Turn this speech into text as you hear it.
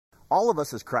All of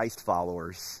us as Christ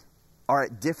followers are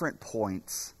at different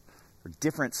points or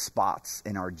different spots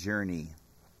in our journey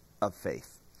of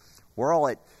faith. We're all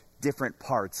at different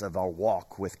parts of our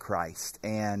walk with Christ.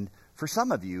 And for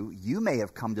some of you, you may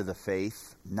have come to the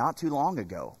faith not too long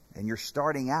ago, and you're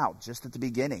starting out just at the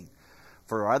beginning.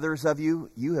 For others of you,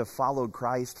 you have followed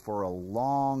Christ for a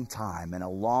long time and a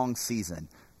long season.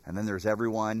 And then there's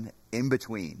everyone in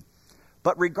between.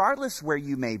 But regardless where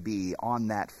you may be on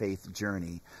that faith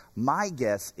journey, my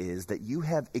guess is that you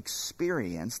have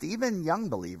experienced, even young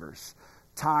believers,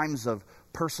 times of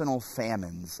personal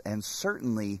famines and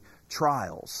certainly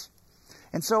trials.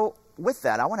 And so with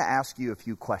that, I want to ask you a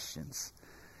few questions.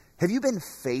 Have you been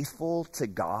faithful to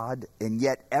God and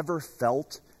yet ever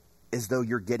felt as though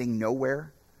you're getting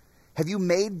nowhere? Have you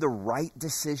made the right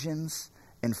decisions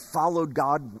and followed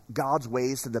God's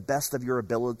ways to the best of your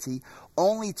ability,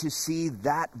 only to see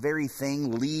that very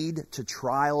thing lead to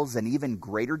trials and even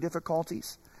greater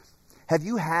difficulties? Have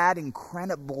you had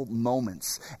incredible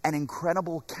moments and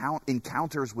incredible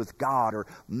encounters with God, or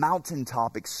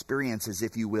mountaintop experiences,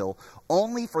 if you will,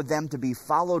 only for them to be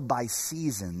followed by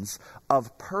seasons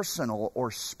of personal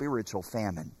or spiritual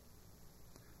famine?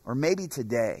 Or maybe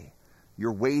today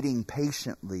you're waiting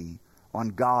patiently on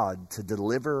God to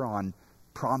deliver on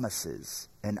promises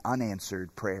and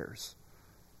unanswered prayers.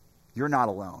 You're not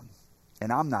alone, and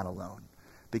I'm not alone,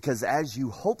 because as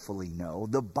you hopefully know,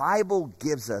 the Bible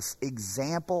gives us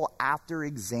example after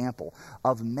example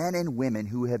of men and women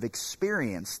who have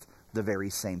experienced the very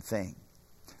same thing.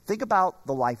 Think about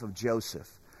the life of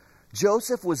Joseph.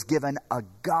 Joseph was given a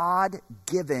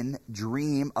God-given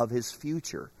dream of his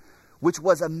future, which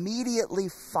was immediately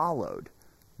followed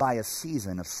by a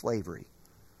season of slavery.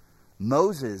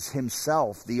 Moses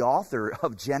himself, the author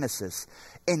of Genesis,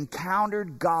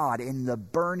 encountered God in the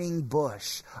burning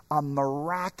bush, a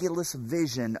miraculous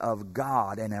vision of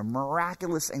God and a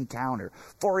miraculous encounter,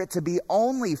 for it to be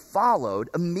only followed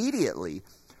immediately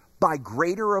by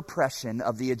greater oppression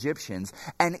of the Egyptians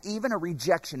and even a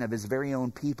rejection of his very own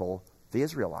people, the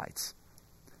Israelites.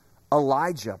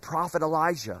 Prophet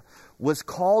Elijah, was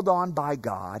called on by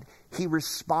God. He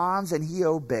responds and he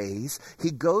obeys.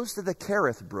 He goes to the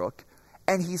Kerith brook,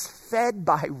 and he's fed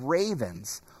by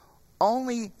ravens,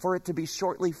 only for it to be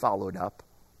shortly followed up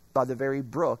by the very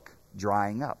brook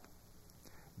drying up.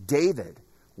 David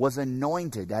was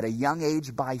anointed at a young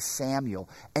age by Samuel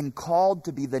and called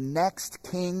to be the next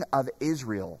king of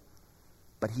Israel.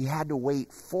 But he had to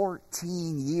wait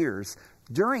 14 years,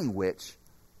 during which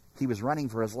he was running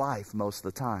for his life most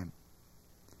of the time.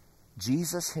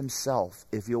 Jesus himself,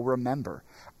 if you'll remember,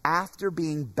 after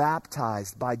being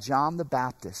baptized by John the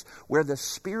Baptist, where the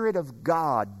Spirit of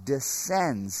God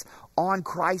descends on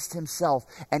Christ himself,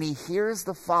 and he hears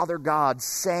the Father God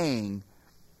saying,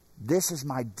 "This is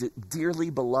my dearly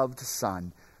beloved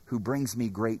Son, who brings me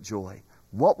great joy."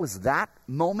 What was that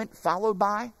moment followed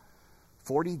by?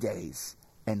 40 days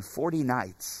and 40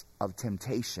 nights of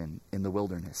temptation in the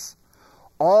wilderness.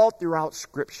 All throughout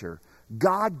Scripture,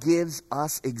 God gives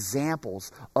us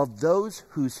examples of those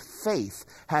whose faith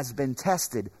has been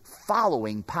tested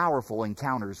following powerful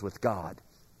encounters with God.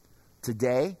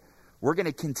 Today, we're going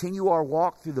to continue our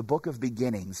walk through the book of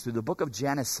beginnings, through the book of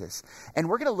Genesis, and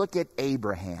we're going to look at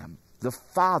Abraham, the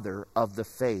father of the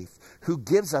faith, who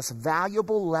gives us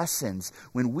valuable lessons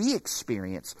when we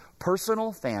experience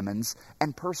personal famines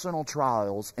and personal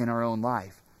trials in our own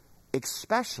life,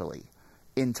 especially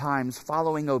in times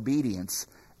following obedience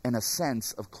and a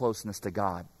sense of closeness to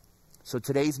God. So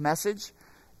today's message,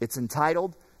 it's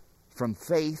entitled, From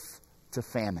Faith to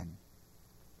Famine.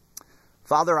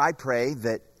 Father, I pray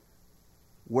that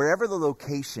wherever the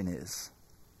location is,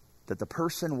 that the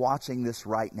person watching this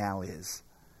right now is,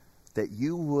 that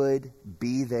you would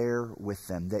be there with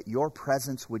them, that your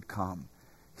presence would come.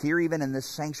 Here even in this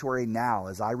sanctuary now,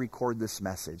 as I record this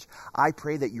message, I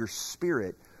pray that your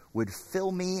Spirit would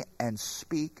fill me and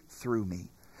speak through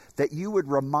me. That you would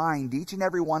remind each and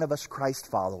every one of us Christ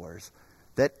followers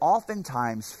that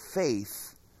oftentimes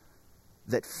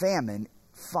that famine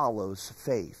follows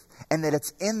faith. And that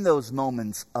it's in those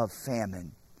moments of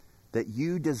famine that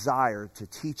you desire to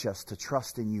teach us to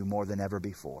trust in you more than ever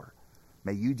before.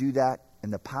 May you do that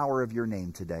in the power of your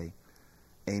name today.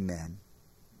 Amen.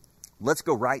 Let's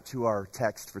go right to our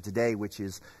text for today, which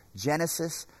is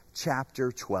Genesis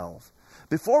chapter 12.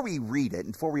 Before we read it,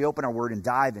 and before we open our word and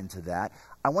dive into that,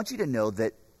 I want you to know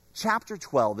that chapter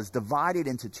 12 is divided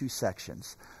into two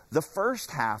sections. The first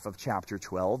half of chapter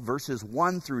 12, verses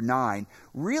 1 through 9,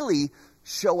 really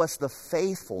show us the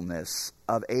faithfulness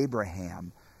of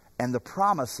Abraham and the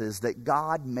promises that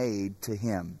God made to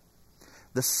him.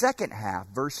 The second half,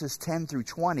 verses 10 through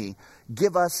 20,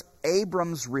 give us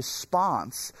Abram's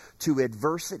response to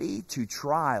adversity, to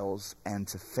trials, and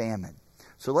to famine.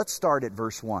 So let's start at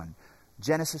verse 1.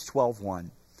 Genesis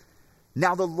 12:1.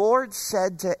 Now the Lord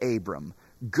said to Abram,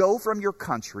 "Go from your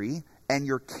country and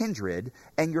your kindred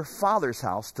and your father's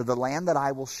house to the land that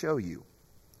I will show you.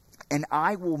 And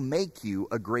I will make you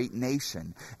a great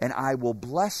nation, and I will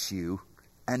bless you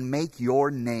and make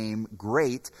your name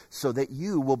great so that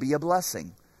you will be a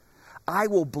blessing. I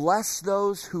will bless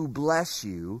those who bless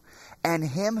you, and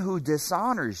him who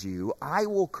dishonors you I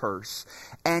will curse,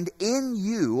 and in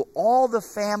you all the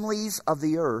families of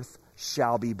the earth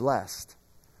shall be blessed."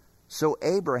 So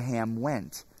Abraham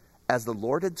went, as the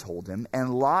Lord had told him,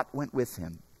 and Lot went with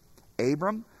him.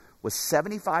 Abram was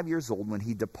 75 years old when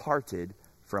he departed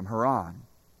from Haran.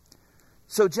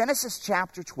 So Genesis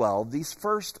chapter 12, these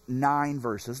first 9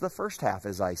 verses, the first half,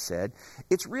 as I said,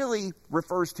 it really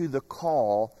refers to the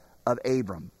call of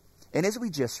Abram. And as we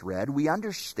just read, we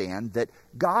understand that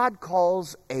God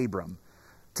calls Abram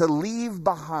to leave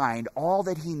behind all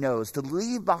that he knows, to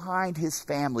leave behind his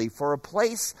family for a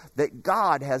place that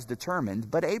God has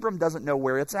determined, but Abram doesn't know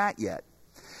where it's at yet.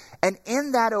 And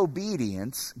in that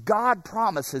obedience, God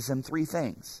promises him 3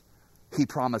 things. He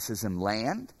promises him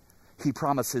land, he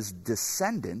promises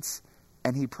descendants,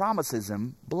 and he promises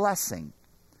him blessing.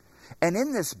 And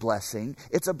in this blessing,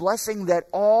 it's a blessing that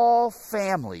all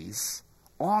families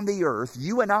on the earth,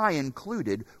 you and I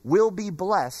included, will be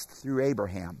blessed through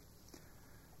Abraham.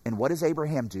 And what does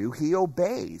Abraham do? He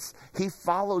obeys. He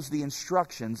follows the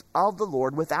instructions of the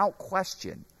Lord without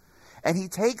question. And he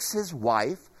takes his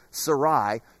wife,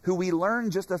 Sarai, who we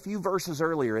learned just a few verses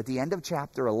earlier at the end of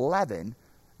chapter 11,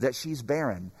 that she's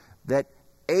barren, that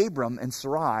Abram and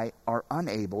Sarai are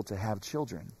unable to have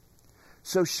children.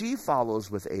 So she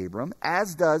follows with Abram,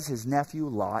 as does his nephew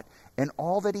Lot, and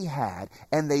all that he had,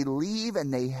 and they leave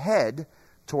and they head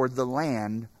toward the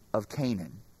land of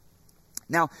Canaan.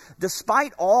 Now,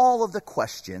 despite all of the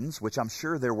questions, which I'm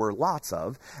sure there were lots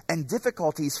of, and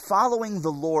difficulties following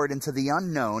the Lord into the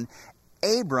unknown,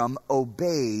 Abram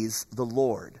obeys the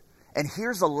Lord. And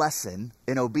here's a lesson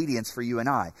in obedience for you and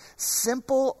I.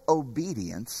 Simple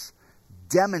obedience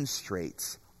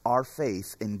demonstrates our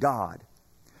faith in God.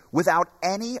 Without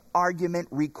any argument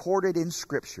recorded in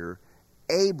Scripture,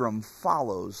 Abram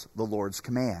follows the Lord's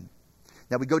command.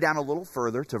 Now we go down a little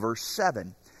further to verse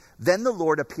 7. Then the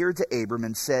Lord appeared to Abram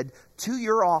and said, "To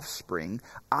your offspring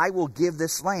I will give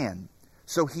this land."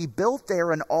 So he built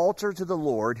there an altar to the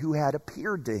Lord who had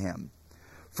appeared to him.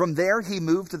 From there he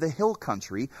moved to the hill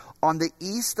country on the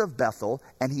east of Bethel,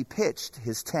 and he pitched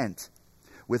his tent,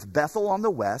 with Bethel on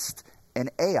the west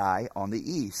and Ai on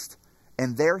the east.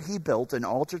 And there he built an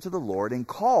altar to the Lord and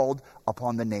called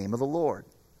upon the name of the Lord.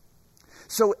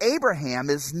 So Abraham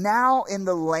is now in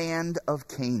the land of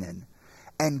Canaan.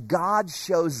 And God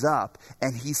shows up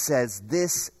and he says,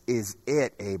 "This is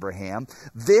it, Abraham.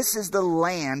 This is the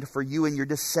land for you and your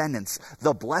descendants.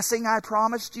 The blessing I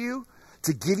promised you,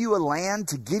 to give you a land,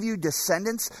 to give you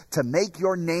descendants, to make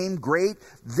your name great.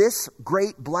 This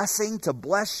great blessing to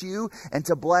bless you and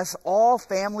to bless all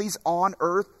families on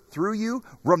earth through you.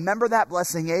 Remember that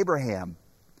blessing, Abraham.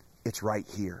 It's right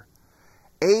here."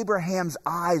 Abraham's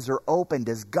eyes are opened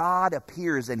as God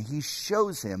appears and he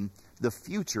shows him the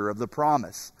future of the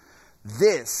promise.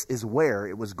 This is where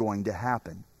it was going to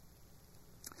happen.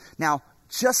 Now,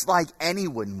 just like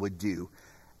anyone would do,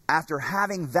 after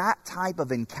having that type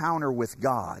of encounter with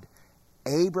God,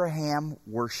 Abraham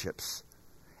worships.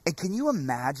 And can you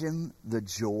imagine the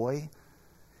joy?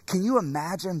 Can you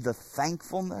imagine the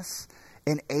thankfulness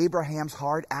in Abraham's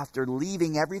heart after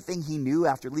leaving everything he knew,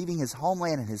 after leaving his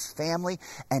homeland and his family,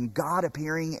 and God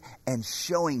appearing and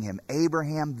showing him,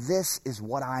 "Abraham, this is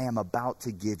what I am about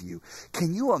to give you."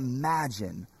 Can you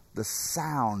imagine the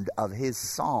sound of his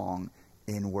song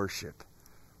in worship?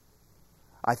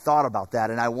 I thought about that,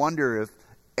 and I wonder if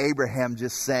Abraham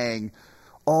just sang,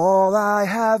 "All I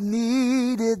have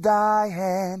needed thy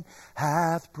hand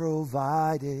hath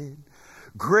provided.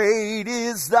 Great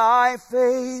is thy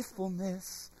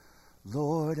faithfulness,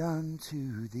 Lord,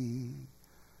 unto thee."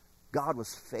 God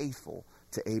was faithful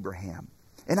to Abraham.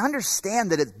 And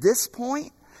understand that at this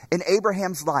point in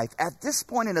Abraham's life, at this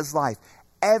point in his life,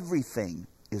 everything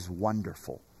is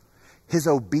wonderful. His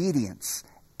obedience,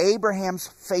 Abraham's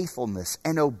faithfulness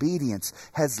and obedience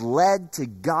has led to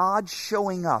God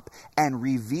showing up and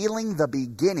revealing the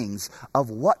beginnings of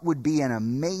what would be an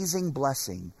amazing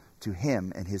blessing to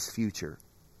him and his future.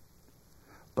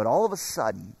 But all of a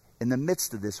sudden, in the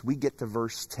midst of this, we get to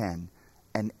verse 10,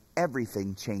 and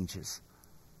everything changes.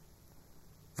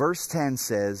 Verse 10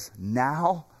 says,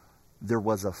 "Now there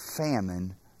was a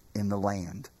famine in the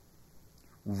land.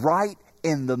 Right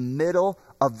in the middle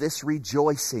of this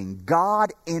rejoicing,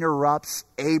 God interrupts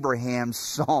Abraham's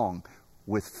song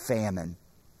with famine.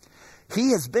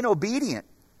 He has been obedient.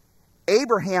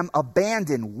 Abraham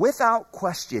abandoned without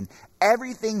question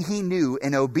everything he knew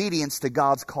in obedience to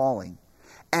God's calling.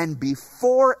 And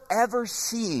before ever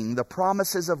seeing the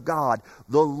promises of God,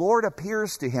 the Lord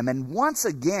appears to him and once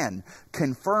again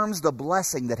confirms the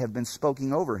blessing that had been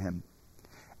spoken over him.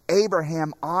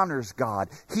 Abraham honors God.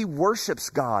 He worships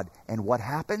God. And what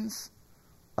happens?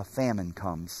 A famine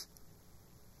comes.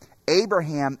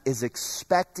 Abraham is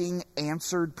expecting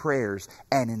answered prayers,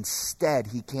 and instead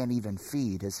he can't even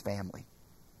feed his family.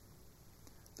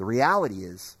 The reality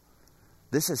is,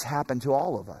 this has happened to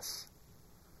all of us.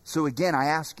 So again, I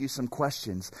ask you some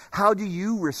questions. How do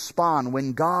you respond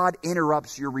when God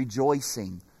interrupts your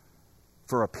rejoicing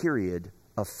for a period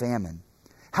of famine?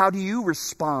 How do you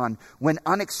respond when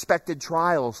unexpected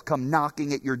trials come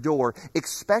knocking at your door,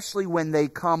 especially when they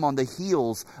come on the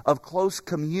heels of close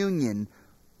communion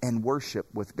and worship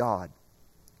with God?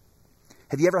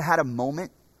 Have you ever had a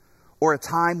moment or a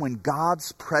time when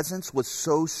God's presence was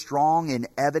so strong and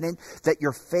evident that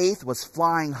your faith was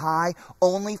flying high,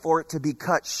 only for it to be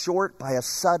cut short by a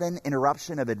sudden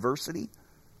interruption of adversity?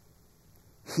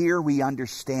 Here we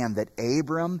understand that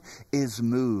Abram is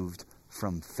moved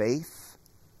from faith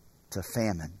to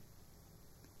famine.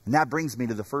 And that brings me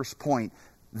to the first point,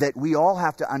 that we all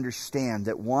have to understand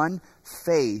that one,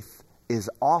 faith is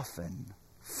often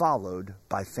followed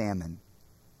by famine.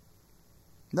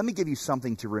 Let me give you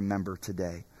something to remember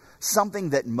today. Something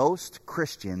that most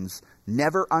Christians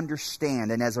never understand,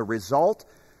 and as a result,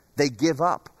 they give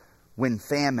up when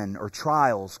famine or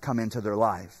trials come into their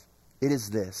life. It is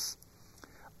this: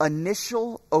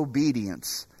 initial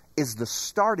obedience is the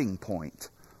starting point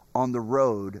on the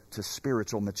road to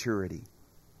spiritual maturity.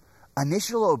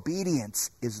 Initial obedience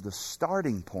is the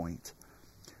starting point.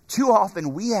 Too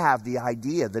often we have the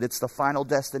idea that it's the final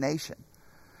destination.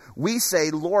 We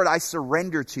say, Lord, I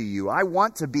surrender to you. I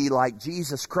want to be like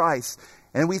Jesus Christ.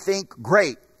 And we think,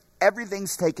 great,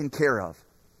 everything's taken care of.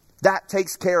 That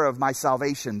takes care of my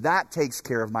salvation. That takes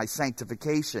care of my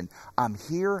sanctification. I'm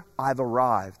here. I've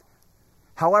arrived.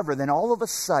 However, then all of a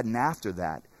sudden after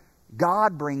that,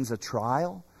 God brings a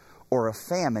trial or a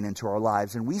famine into our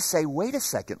lives. And we say, wait a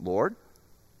second, Lord,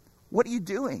 what are you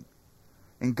doing?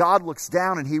 And God looks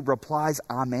down and he replies,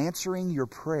 I'm answering your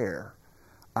prayer.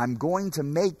 I'm going to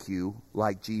make you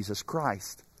like Jesus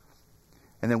Christ.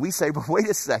 And then we say, but wait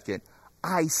a second.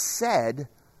 I said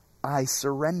I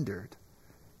surrendered.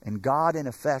 And God, in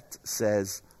effect,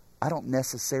 says, I don't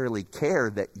necessarily care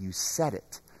that you said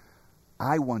it.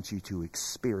 I want you to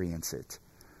experience it.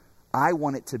 I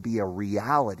want it to be a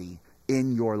reality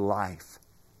in your life.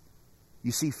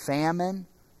 You see, famine,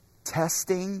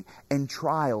 testing, and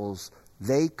trials,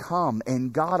 they come,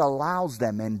 and God allows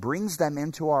them and brings them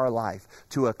into our life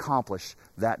to accomplish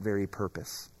that very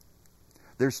purpose.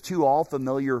 There's two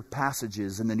all-familiar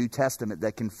passages in the New Testament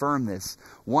that confirm this.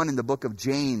 One in the book of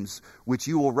James, which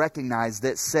you will recognize,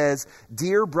 that says,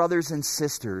 Dear brothers and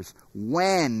sisters,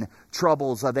 when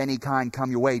troubles of any kind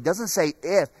come your way. It doesn't say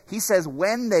if. He says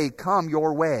when they come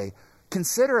your way,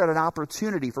 consider it an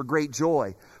opportunity for great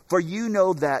joy. For you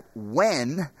know that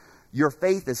when your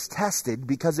faith is tested,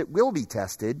 because it will be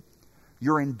tested,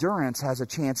 your endurance has a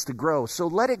chance to grow. So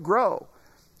let it grow.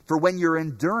 For when your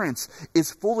endurance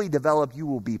is fully developed, you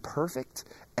will be perfect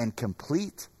and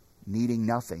complete, needing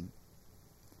nothing.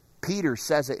 Peter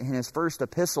says it in his first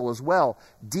epistle as well.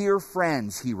 Dear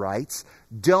friends, he writes,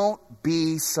 don't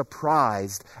be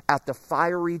surprised at the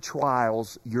fiery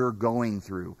trials you're going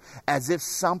through, as if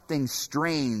something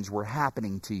strange were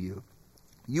happening to you.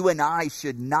 You and I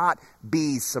should not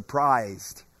be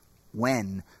surprised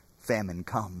when famine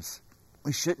comes.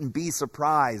 We shouldn't be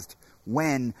surprised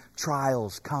when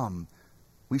trials come.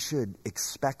 We should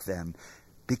expect them,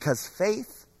 because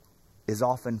faith is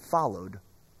often followed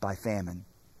by famine.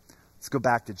 Let's go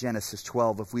back to Genesis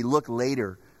 12. If we look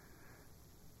later,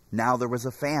 now there was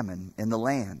a famine in the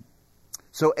land.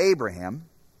 So Abraham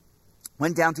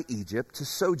went down to Egypt to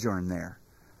sojourn there,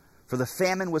 for the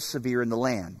famine was severe in the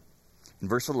land. In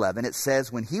verse 11, it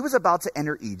says, when he was about to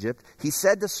enter Egypt, he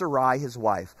said to Sarai, his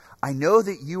wife, I know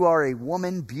that you are a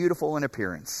woman beautiful in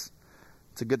appearance.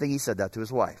 It's a good thing he said that to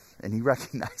his wife, and he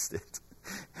recognized it.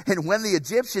 And when the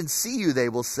Egyptians see you, they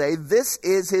will say, this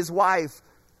is his wife.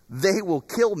 They will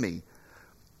kill me,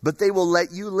 but they will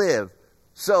let you live.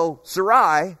 So,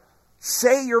 Sarai,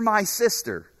 say you're my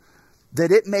sister,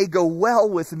 that it may go well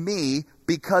with me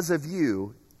because of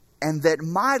you, and that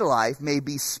my life may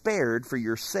be spared for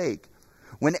your sake.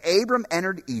 When Abram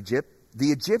entered Egypt,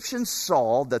 the Egyptians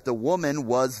saw that the woman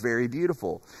was very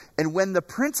beautiful. And when the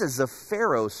princes of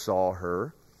Pharaoh saw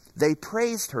her, they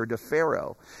praised her to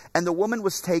Pharaoh. And the woman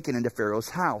was taken into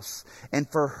Pharaoh's house.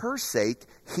 And for her sake,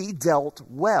 he dealt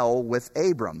well with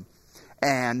Abram.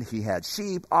 And he had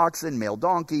sheep, oxen, male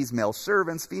donkeys, male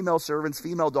servants, female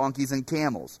donkeys, and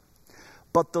camels.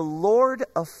 But the Lord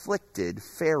afflicted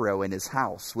Pharaoh and his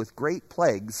house with great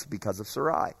plagues because of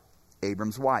Sarai,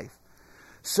 Abram's wife.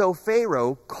 So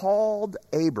Pharaoh called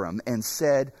Abram and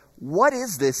said, "What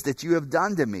is this that you have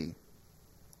done to me?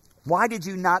 Why did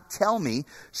you not tell me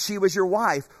she was your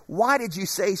wife? Why did you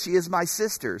say she is my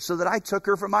sister, so that I took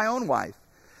her for my own wife?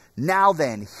 Now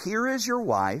then, here is your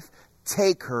wife.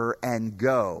 Take her and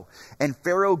go." And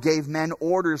Pharaoh gave men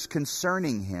orders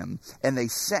concerning him, and they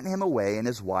sent him away and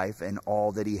his wife and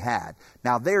all that he had.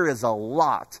 Now there is a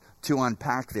lot to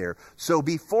unpack there. So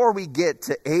before we get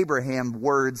to Abraham's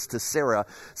words to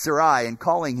Sarai and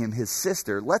calling him his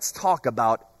sister, let's talk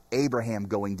about Abraham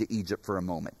going to Egypt for a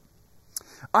moment.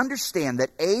 Understand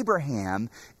that Abraham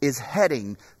is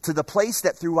heading to the place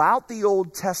that throughout the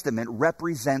Old Testament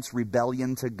represents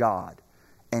rebellion to God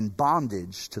and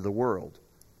bondage to the world.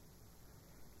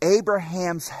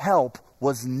 Abraham's help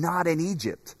was not in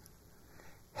Egypt.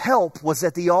 Help was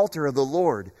at the altar of the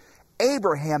Lord.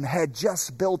 Abraham had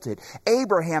just built it.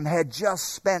 Abraham had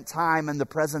just spent time in the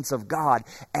presence of God,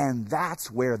 and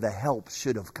that's where the help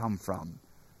should have come from,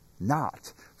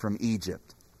 not from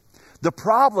Egypt. The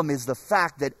problem is the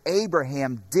fact that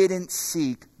Abraham didn't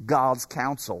seek God's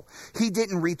counsel. He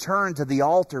didn't return to the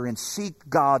altar and seek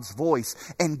God's voice,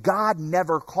 and God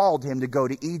never called him to go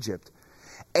to Egypt.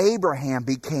 Abraham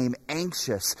became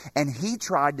anxious, and he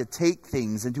tried to take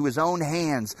things into his own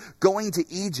hands. Going to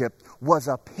Egypt was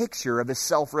a picture of his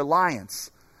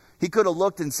self-reliance. He could have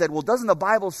looked and said, "Well, doesn't the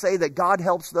Bible say that God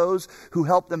helps those who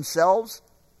help themselves?"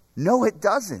 No, it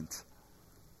doesn't.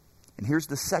 And here's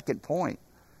the second point.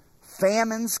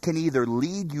 Famines can either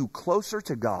lead you closer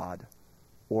to God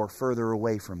or further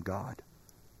away from God.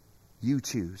 You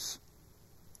choose.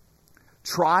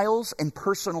 Trials and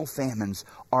personal famines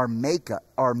are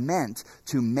meant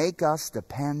to make us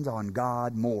depend on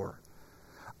God more.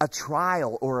 A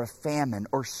trial or a famine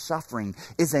or suffering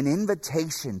is an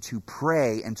invitation to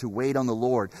pray and to wait on the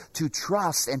Lord, to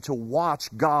trust and to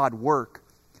watch God work.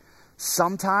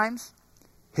 Sometimes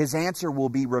His answer will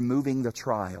be removing the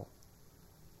trial.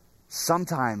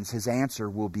 Sometimes His answer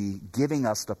will be giving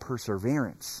us the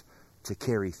perseverance to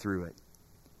carry through it.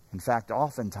 In fact,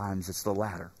 oftentimes it's the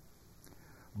latter.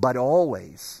 But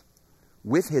always,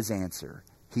 with His answer,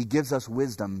 He gives us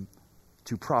wisdom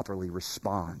to properly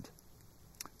respond.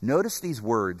 Notice these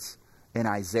words in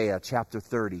Isaiah chapter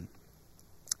 30.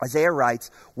 Isaiah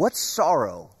writes, "What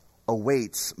sorrow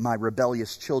awaits my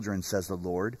rebellious children, says the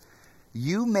Lord.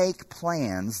 You make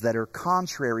plans that are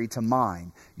contrary to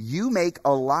mine. You make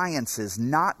alliances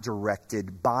not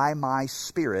directed by my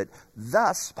Spirit,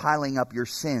 thus piling up your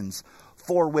sins.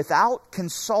 For without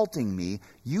consulting me,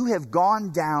 you have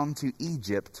gone down to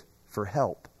Egypt for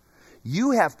help.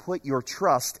 You have put your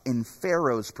trust in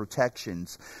Pharaoh's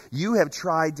protections. You have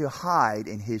tried to hide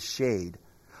in his shade.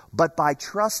 But by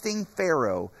trusting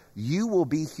Pharaoh, you will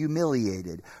be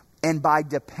humiliated. And by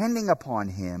depending upon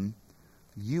him,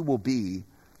 you will be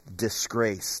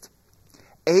disgraced."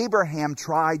 Abraham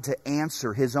tried to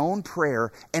answer his own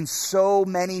prayer, and so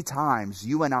many times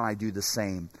you and I do the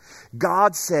same.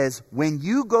 God says, when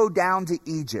you go down to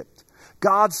Egypt,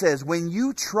 God says, when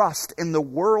you trust in the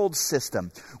world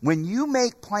system, when you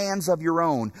make plans of your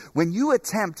own, when you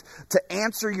attempt to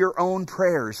answer your own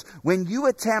prayers, when you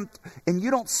attempt and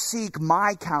you don't seek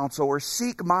my counsel or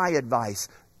seek my advice,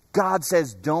 God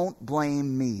says, don't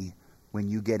blame me when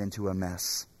you get into a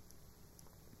mess.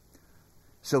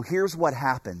 So here's what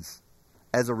happens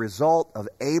as a result of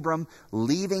Abram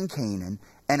leaving Canaan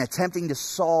and attempting to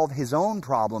solve his own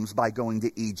problems by going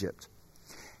to Egypt.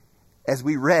 As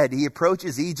we read, he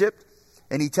approaches Egypt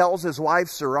and he tells his wife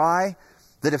Sarai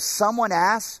that if someone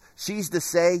asks, she's to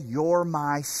say, "You're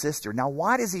my sister." Now,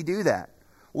 why does he do that?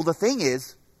 Well, the thing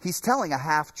is, he's telling a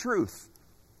half-truth.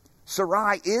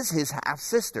 Sarai is his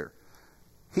half-sister.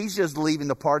 He's just leaving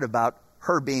the part about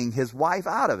her being his wife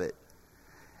out of it.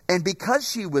 And because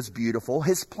she was beautiful,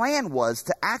 his plan was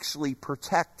to actually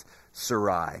protect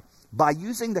Sarai by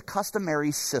using the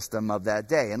customary system of that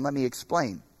day. And let me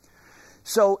explain.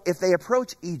 So if they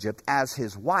approach Egypt as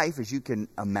his wife, as you can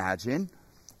imagine,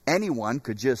 anyone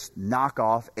could just knock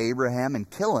off Abraham and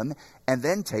kill him and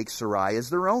then take Sarai as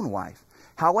their own wife.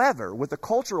 However, with the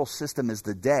cultural system as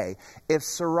the day, if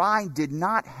Sarai did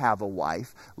not have a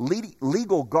wife,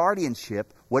 legal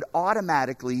guardianship would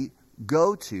automatically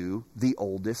go to the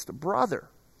oldest brother.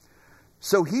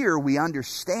 So here we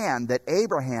understand that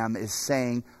Abraham is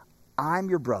saying, I'm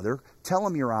your brother. Tell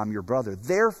him I'm your brother.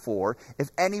 Therefore, if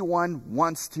anyone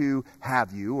wants to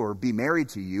have you or be married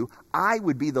to you, I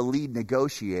would be the lead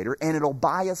negotiator, and it'll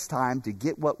buy us time to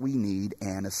get what we need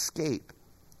and escape.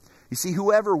 You see,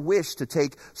 whoever wished to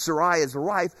take Sarai as a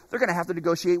wife, they're going to have to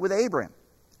negotiate with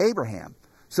Abraham.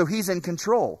 So he's in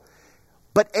control.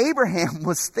 But Abraham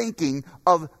was thinking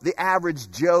of the average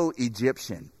Joe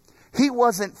Egyptian. He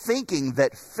wasn't thinking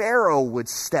that Pharaoh would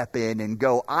step in and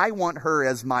go, I want her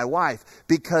as my wife,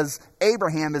 because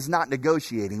Abraham is not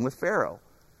negotiating with Pharaoh.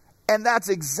 And that's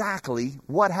exactly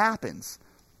what happens.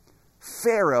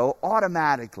 Pharaoh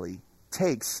automatically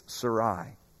takes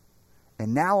Sarai.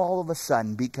 And now all of a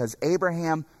sudden, because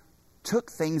Abraham took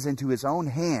things into his own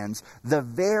hands, the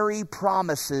very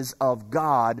promises of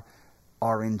God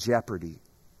are in jeopardy.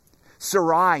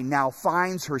 Sarai now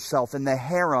finds herself in the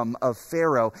harem of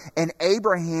Pharaoh, and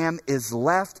Abraham is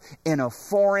left in a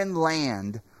foreign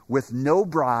land with no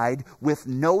bride, with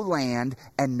no land,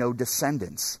 and no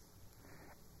descendants.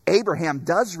 Abraham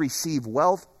does receive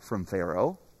wealth from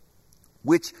Pharaoh,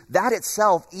 which that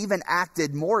itself even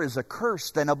acted more as a curse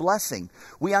than a blessing.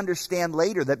 We understand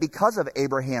later that because of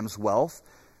Abraham's wealth,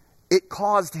 it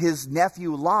caused his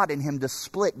nephew Lot and him to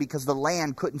split because the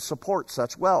land couldn't support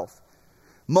such wealth.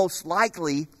 Most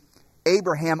likely,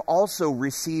 Abraham also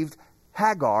received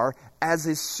Hagar as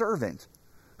his servant,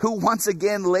 who once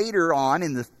again later on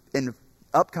in the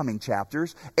upcoming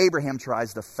chapters, Abraham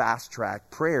tries to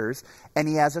fast-track prayers, and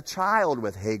he has a child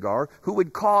with Hagar who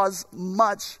would cause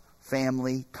much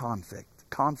family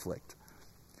conflict.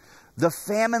 The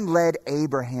famine led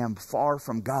Abraham far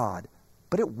from God,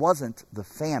 but it wasn't the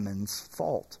famine's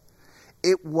fault.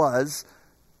 It was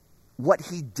what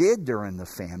he did during the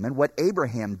famine, what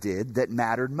Abraham did, that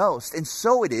mattered most. And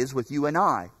so it is with you and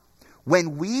I.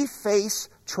 When we face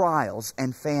trials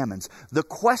and famines, the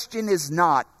question is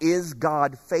not, is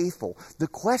God faithful? The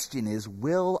question is,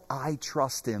 will I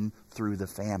trust him through the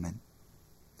famine?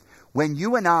 When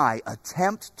you and I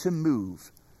attempt to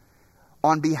move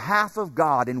on behalf of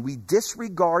God and we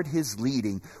disregard his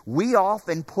leading, we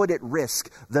often put at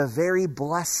risk the very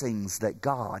blessings that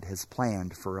God has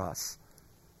planned for us.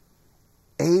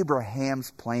 Abraham's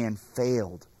plan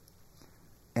failed,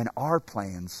 and our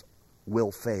plans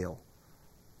will fail.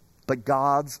 But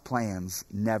God's plans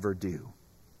never do.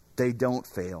 They don't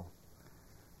fail.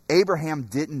 Abraham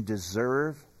didn't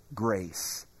deserve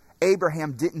grace.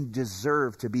 Abraham didn't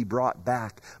deserve to be brought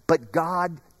back. But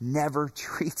God never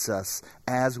treats us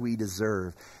as we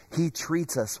deserve. He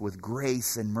treats us with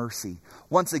grace and mercy.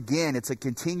 Once again, it's a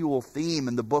continual theme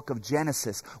in the book of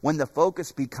Genesis. When the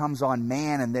focus becomes on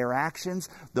man and their actions,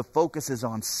 the focus is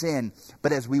on sin.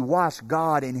 But as we watch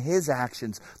God in his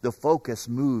actions, the focus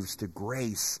moves to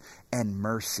grace and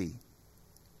mercy.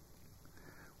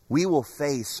 We will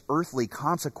face earthly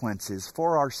consequences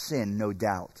for our sin, no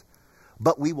doubt.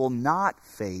 But we will not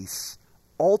face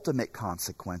ultimate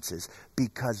consequences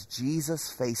because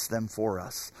Jesus faced them for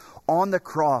us. On the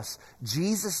cross,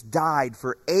 Jesus died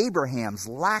for Abraham's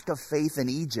lack of faith in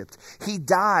Egypt. He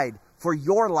died for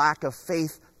your lack of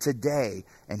faith today,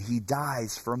 and he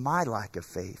dies for my lack of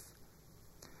faith.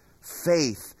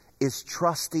 Faith is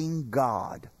trusting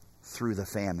God through the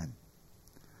famine.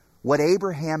 What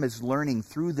Abraham is learning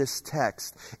through this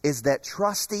text is that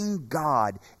trusting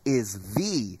God is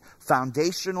the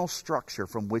foundational structure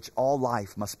from which all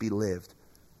life must be lived.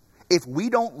 If we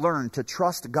don't learn to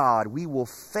trust God, we will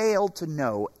fail to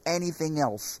know anything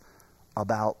else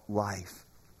about life.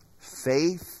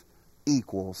 Faith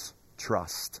equals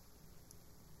trust.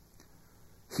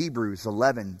 Hebrews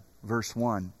 11, verse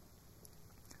 1.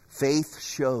 Faith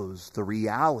shows the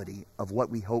reality of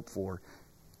what we hope for.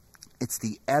 It's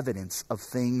the evidence of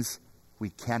things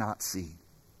we cannot see.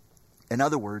 In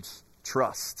other words,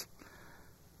 trust.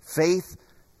 Faith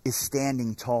is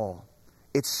standing tall.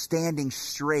 It's standing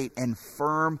straight and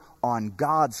firm on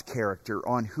God's character,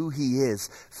 on who he is.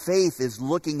 Faith is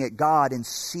looking at God and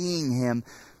seeing him,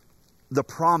 the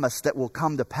promise that will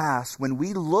come to pass. When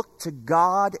we look to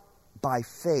God by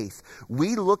faith,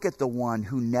 we look at the one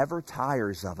who never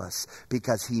tires of us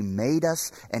because he made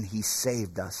us and he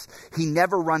saved us. He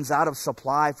never runs out of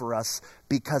supply for us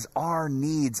because our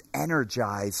needs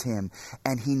energize him.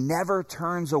 And he never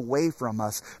turns away from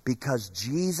us because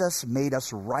Jesus made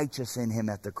us righteous in him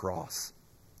at the cross.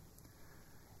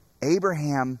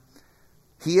 Abraham,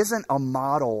 he isn't a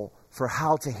model for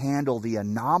how to handle the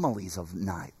anomalies of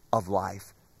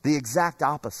life. The exact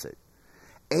opposite.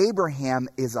 Abraham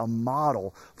is a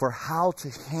model for how to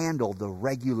handle the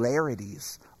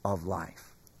regularities of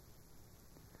life.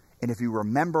 And if you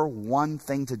remember one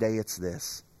thing today, it's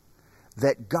this: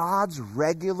 that God's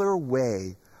regular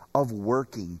way of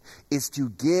working is to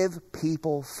give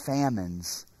people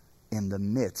famines in the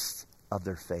midst of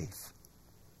their faith.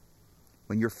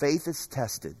 When your faith is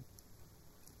tested,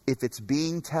 if it's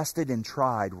being tested and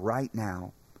tried right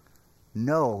now,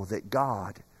 know that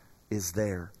God is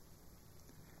there.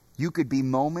 You could be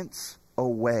moments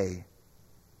away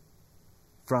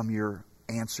from your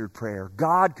answered prayer.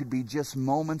 God could be just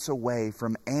moments away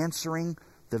from answering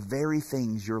the very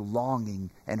things you're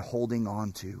longing and holding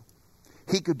on to.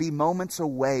 He could be moments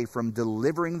away from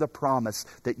delivering the promise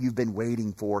that you've been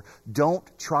waiting for. Don't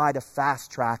try to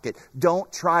fast track it.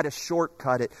 Don't try to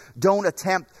shortcut it. Don't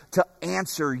attempt to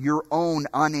answer your own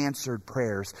unanswered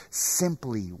prayers.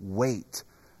 Simply wait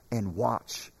and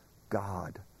watch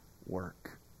God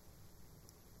work.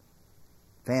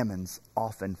 Famines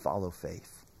often follow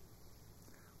faith.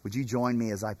 Would you join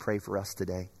me as I pray for us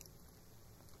today?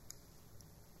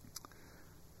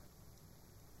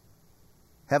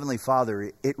 Heavenly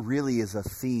Father, it really is a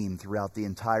theme throughout the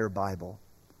entire Bible.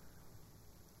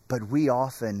 But we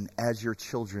often, as your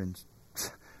children,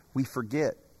 we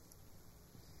forget.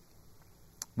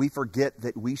 We forget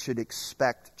that we should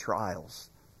expect trials,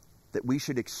 that we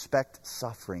should expect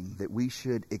suffering, that we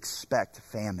should expect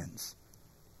famines.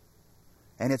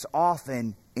 And it's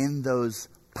often in those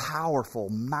powerful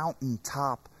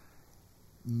mountaintop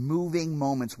moving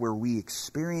moments where we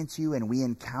experience you and we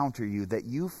encounter you, that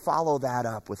you follow that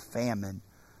up with famine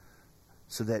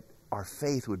so that our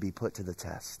faith would be put to the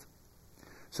test.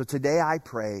 So today I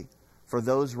pray for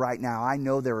those right now. I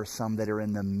know there are some that are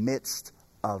in the midst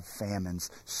of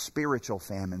famines, spiritual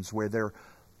famines, where their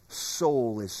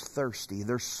soul is thirsty,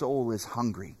 their soul is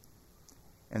hungry,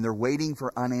 and they're waiting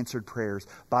for unanswered prayers.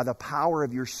 By the power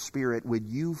of your Spirit, would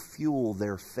you fuel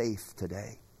their faith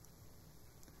today?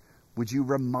 Would you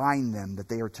remind them that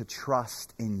they are to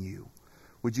trust in you?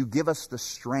 Would you give us the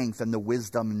strength and the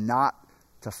wisdom not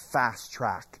to fast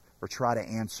track or try to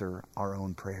answer our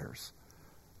own prayers,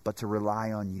 but to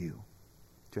rely on you,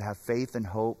 to have faith and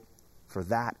hope for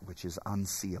that which is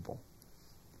unseeable.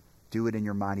 Do it in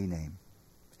your mighty name.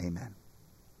 Amen.